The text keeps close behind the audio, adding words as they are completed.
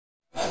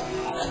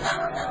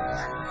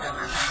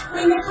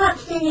When the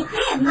pup's in the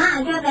crib,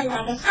 Ma, drop it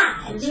like it's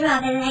hot.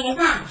 Drop it like it's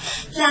hot.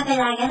 Drop it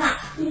like it's hot.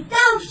 The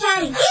dog's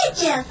trying to get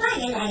you.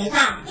 Fuck it like it's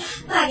hot.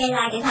 Fuck it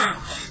like it's hot.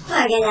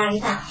 Fuck it like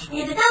it's hot. And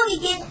if the doggy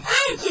gets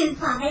attitude,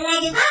 pop it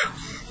like it's hot.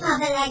 Pop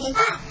it like it's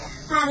hot.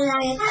 Pop it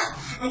like it's hot.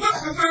 I got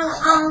my collar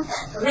on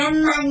around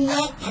my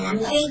neck, and I'm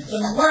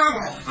drinking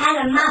water out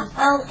of my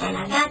bowl, and I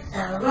got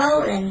the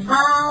rolling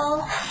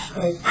ball,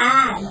 'cause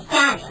I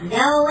got it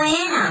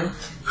going on.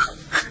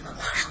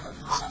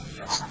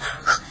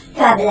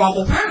 Drop it like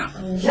it's hot.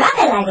 Drop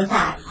it like it's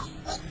hot.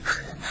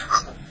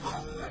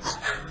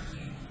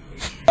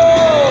 Oh,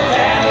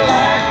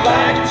 Cadillac,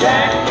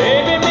 blackjack,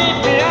 baby, meet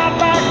me out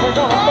back, we're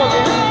gonna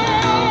boogie.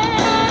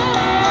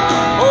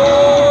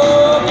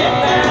 Oh, get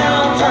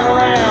down, turn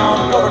around,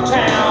 go to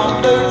town,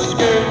 do the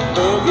scoot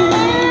boogie.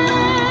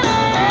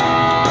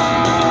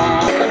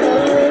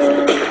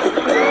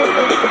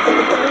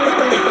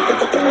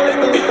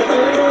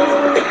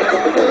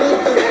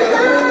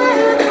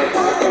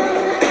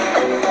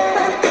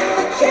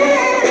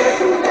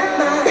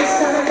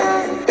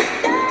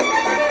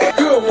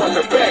 Good one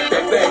to back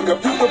that thing up,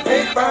 you can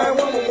pay by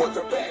woman wants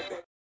to back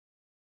that.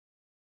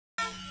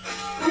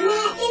 I'm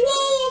asking me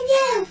and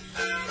you,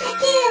 I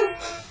do.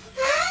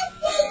 I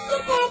think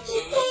about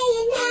you day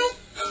and night.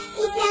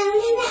 You're down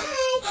in the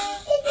eye,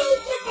 you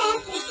think about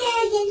the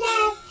girl you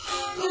love,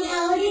 and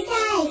hold her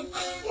tight,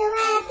 so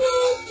happy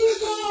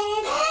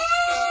together.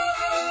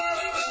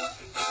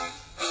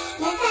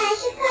 If I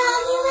should call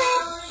you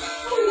up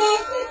and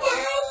let the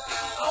time,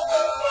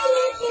 and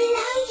you say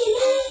you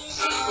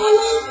belong to me, and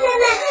ease my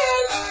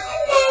mind,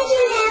 and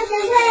measure out the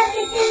world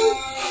could be,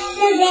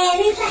 so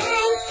very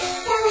fine,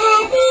 so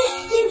happy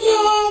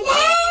together.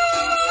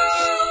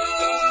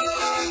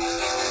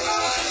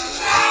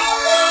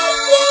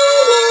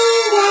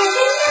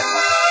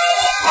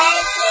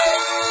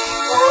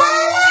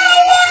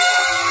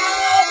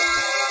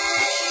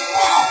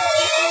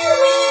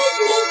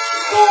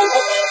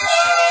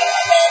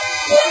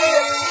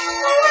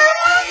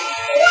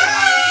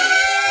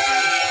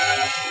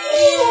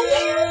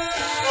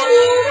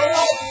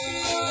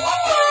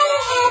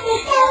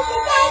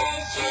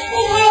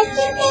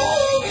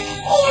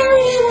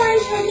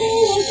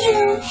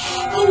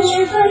 And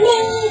you for me,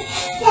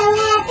 so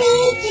happy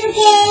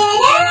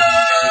together.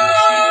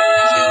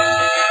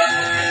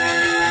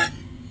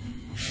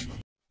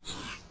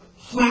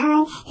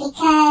 Smile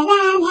because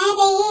I'm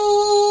happy.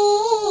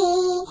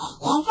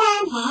 Yes,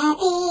 I'm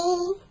happy.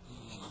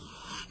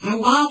 I'm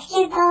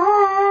Baxter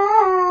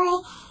Boy,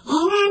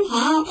 and I'm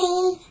happy.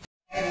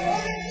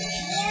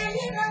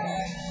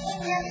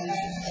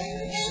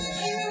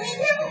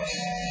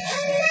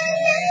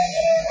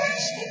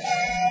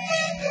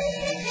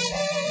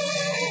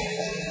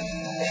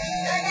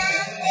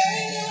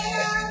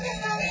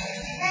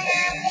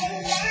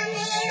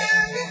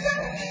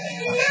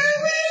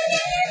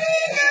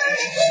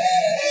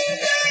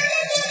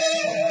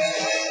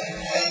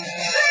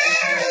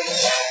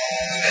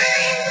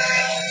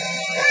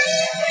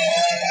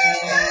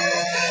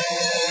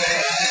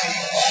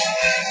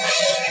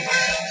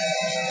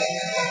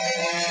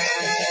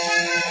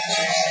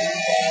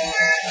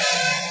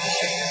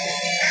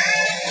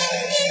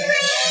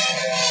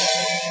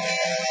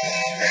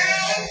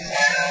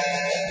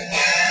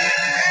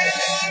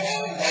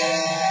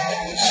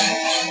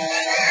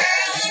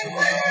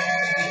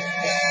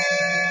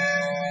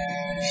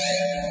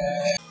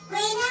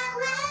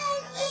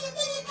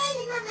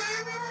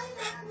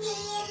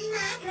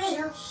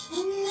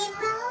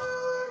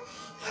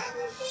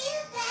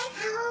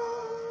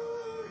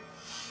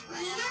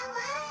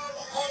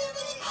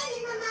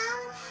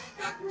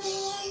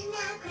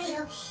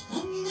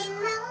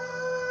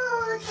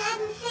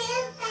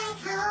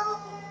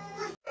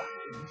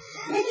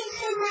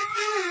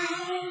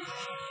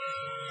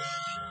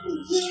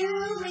 You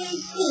will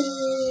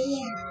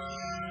see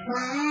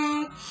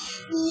what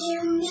you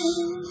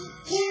mean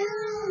to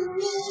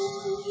me.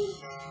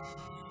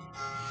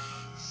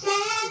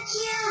 Search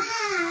your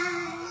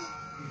heart,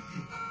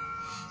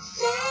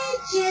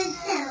 search your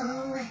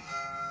soul,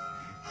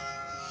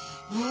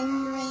 and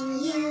when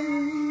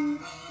you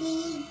be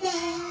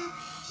there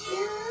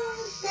to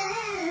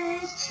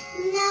search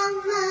no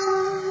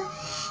more.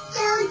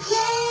 Don't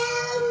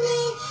tell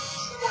me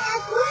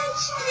that we're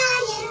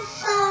trying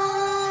for.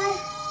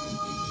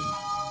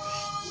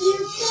 You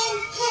can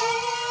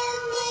tell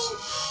me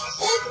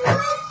it's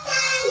worth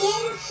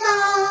dying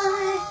for.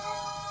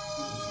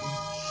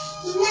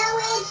 You know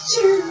it's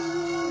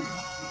true.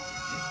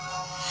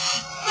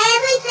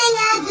 Everything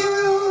I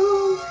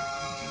do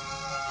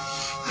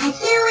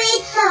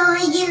it for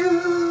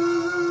you.